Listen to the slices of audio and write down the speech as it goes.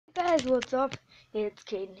Guys, what's up? It's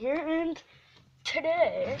Caden here, and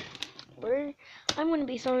today I'm going to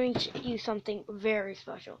be showing you something very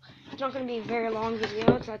special. It's not going to be a very long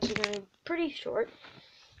video. It's actually going to be pretty short,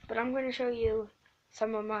 but I'm going to show you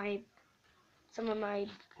some of my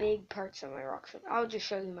big parts of my rock. I'll just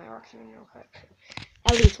show you my rock real quick.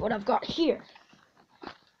 At least what I've got here.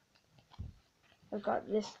 I've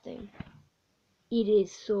got this thing. It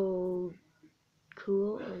is so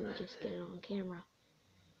cool. Let me just get it on camera.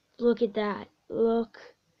 Look at that. Look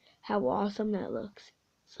how awesome that looks.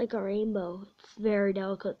 It's like a rainbow. It's very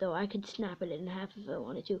delicate though. I could snap it in half if I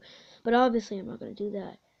wanted to. But obviously I'm not going to do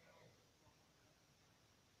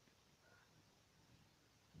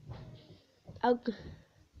that.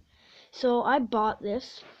 So I bought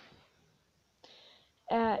this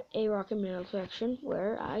at a rock and metal collection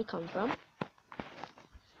where I come from.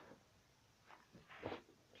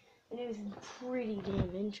 And it was pretty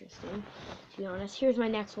damn interesting, to be honest. Here's my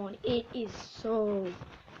next one. It is so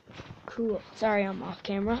cool. Sorry, I'm off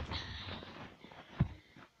camera.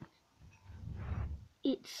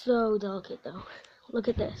 It's so delicate though. Look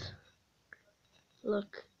at this.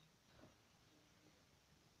 Look.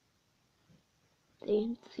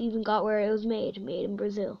 It's even got where it was made in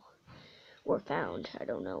Brazil. Or found, I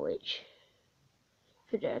don't know which.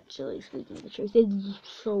 But actually, speaking the truth, it's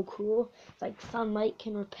so cool. It's like sunlight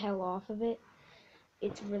can repel off of it.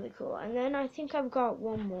 It's really cool. And then I think I've got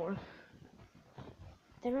one more.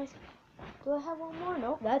 Do I have one more?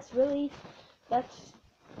 No, that's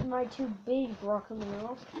my two big rock and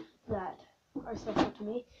rolls that are special to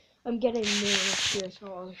me. I'm getting new next year, so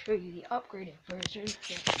I'll show you the upgraded version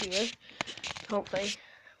next year. Hopefully.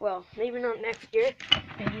 Well, maybe not next year.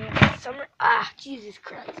 Maybe next summer. Ah, Jesus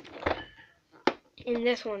Christ. And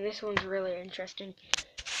this one's really interesting.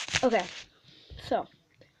 Okay, so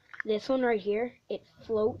this one right here, it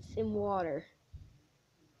floats in water.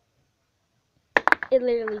 It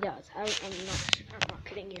literally does. I'm not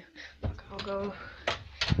kidding you. Look, I'll go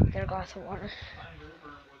get a glass of water.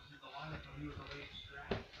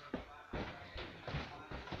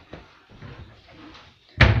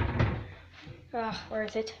 Where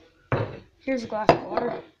is it? Here's a glass of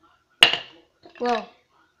water. Well,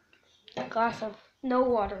 a glass of no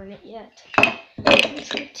water in it yet.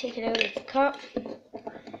 Just take it out of the cup.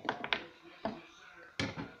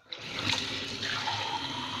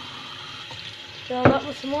 Fill it up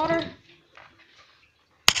with some water.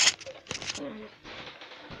 Set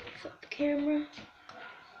the camera.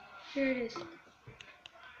 Here it is.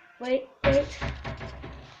 Wait.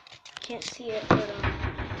 Can't see it, but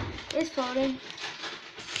it's floating.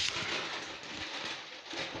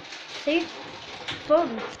 See? It's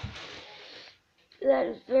floating. That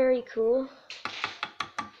is very cool.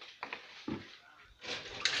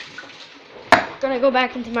 Gonna go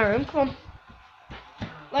back into my room. Come on.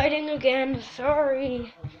 Lighting again.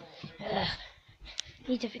 Sorry.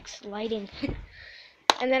 Need to fix lighting.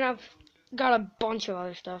 And then I've got a bunch of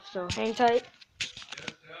other stuff, so hang tight.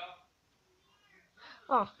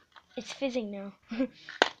 Oh, it's fizzing now.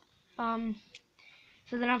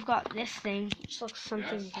 So then I've got this thing, which looks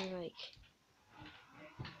something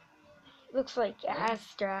looks like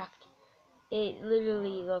abstract. It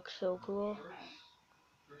literally looks so cool.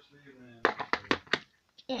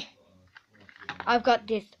 I've got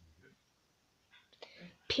this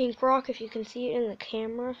pink rock, if you can see it in the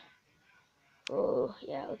camera. Oh,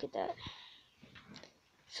 yeah, look at that.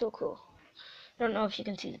 So cool. I don't know if you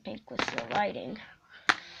can see the pink with the lighting.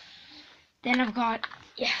 Then I've got,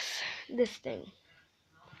 yes, this thing.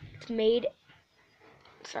 It's made,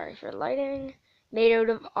 sorry for lighting, made out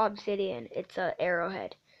of obsidian. It's an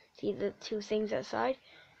arrowhead. See the two things outside?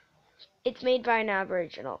 It's made by an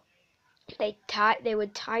Aboriginal. They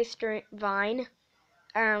would tie vine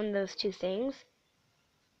around those two things,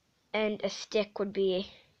 and a stick would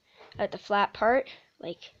be at the flat part,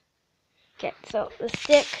 like, okay, so the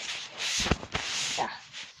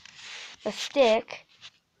stick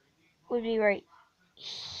would be right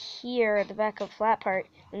here at the back of the flat part,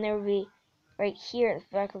 and there would be right here at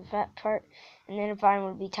the back of the flat part, and then a vine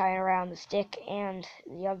would be tied around the stick and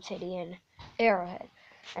the obsidian arrowhead,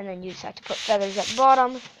 and then you just have to put feathers at the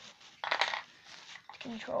bottom to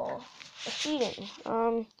control the feeding.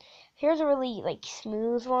 Here's a really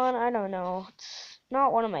smooth one. I don't know. It's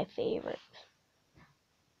not one of my favorites.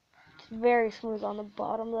 It's very smooth on the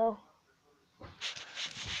bottom though.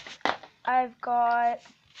 I've got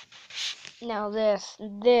now this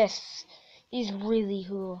is really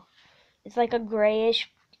cool. It's like a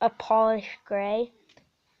polished gray.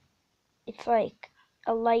 It's like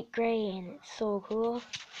a light gray and it's so cool.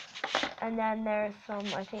 And then there's some,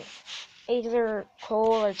 I think, either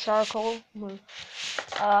coal or charcoal.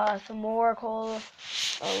 some more coal,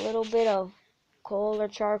 a little bit of coal or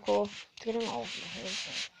charcoal. It's getting all over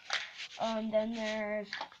my hair. Then there's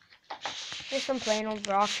some plain old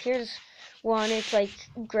rocks. Here's one. It's like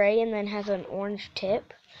gray and then has an orange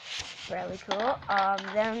tip. Really cool.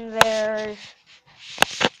 Then there's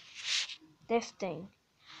this thing.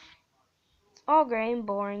 It's all gray and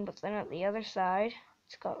boring, but then at the other side,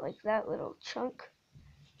 it's got like that little chunk.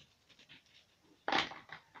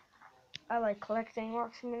 I like collecting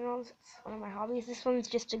rocks and minerals. It's one of my hobbies. This one's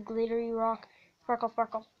just a glittery rock. Sparkle,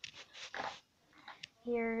 sparkle.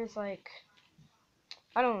 Here's like,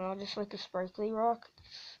 I don't know, just like a sparkly rock.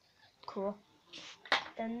 It's cool.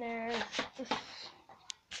 Then there's this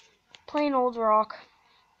plain old rock.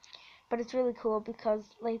 But it's really cool because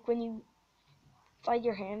like when you slide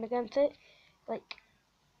your hand against it, like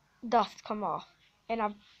dust come off. And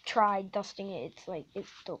I've tried dusting it. It's like it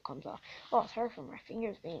still comes off. Oh, sorry for my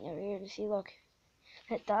fingers being over here to see. Look,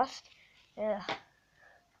 that dust. Yeah,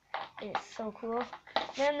 it's so cool.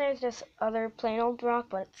 Then there's this other plain old rock,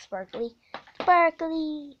 but it's sparkly,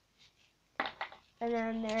 sparkly. And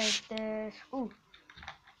then there's this fool's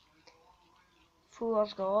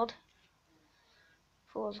gold.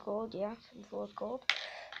 Fool's gold, yeah, some fool's gold.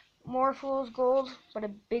 More fool's gold, but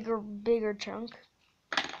a bigger chunk.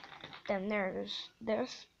 Then there's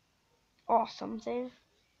this awesome thing.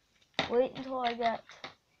 Wait until I get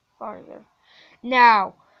farther.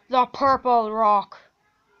 Now, the purple rock.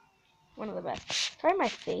 One of the best. Sorry my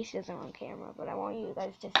face isn't on camera, but I want you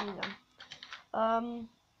guys to see them.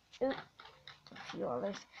 A few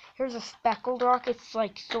others. Here's a speckled rock. It's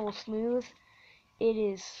like so smooth. It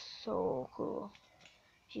is so cool.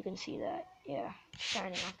 If you can see that. Yeah.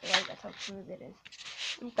 Shining off the light. That's how smooth it is.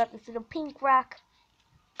 We've got this little pink rock.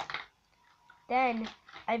 Then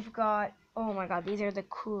I've got, oh my god, these are the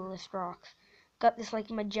coolest rocks. Got this like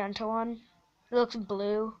magenta one. It looks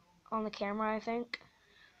blue on the camera, I think,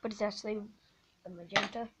 but it's actually a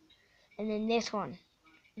magenta. And then this one,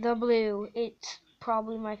 the blue, it's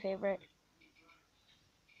probably my favorite.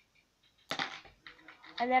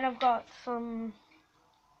 And then I've got some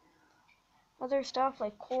other stuff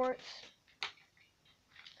like quartz.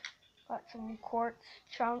 Got some quartz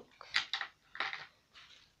chunks.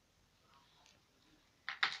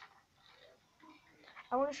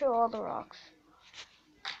 I want to show all the rocks.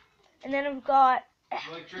 And then I've got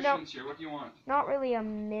electricians here. What do you want? Not really a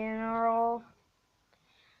mineral,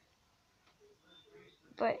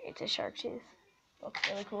 but it's a shark tooth. Looks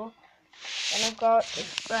really cool. And I've got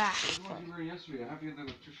this back. What was you wearing yesterday? I have to get the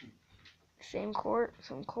electrician. Some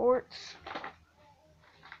quartz.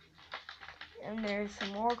 And there's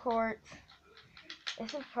some more quartz. This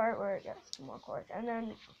is the part where it gets some more quartz. And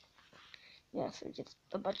then, yeah, so just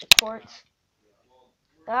a bunch of quartz.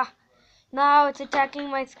 Ah, no, it's attacking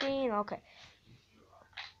my screen. Okay.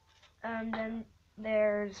 And then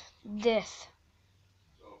there's this.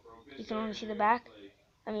 You can only see the back.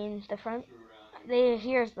 I mean, the front.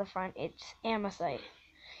 Here's the front. It's amosite.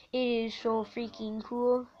 It is so freaking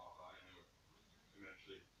cool.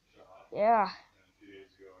 Yeah.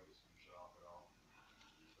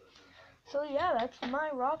 So yeah, that's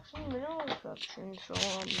my rocks and mineral collection.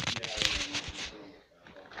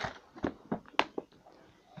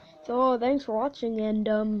 So thanks for watching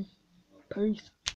and peace.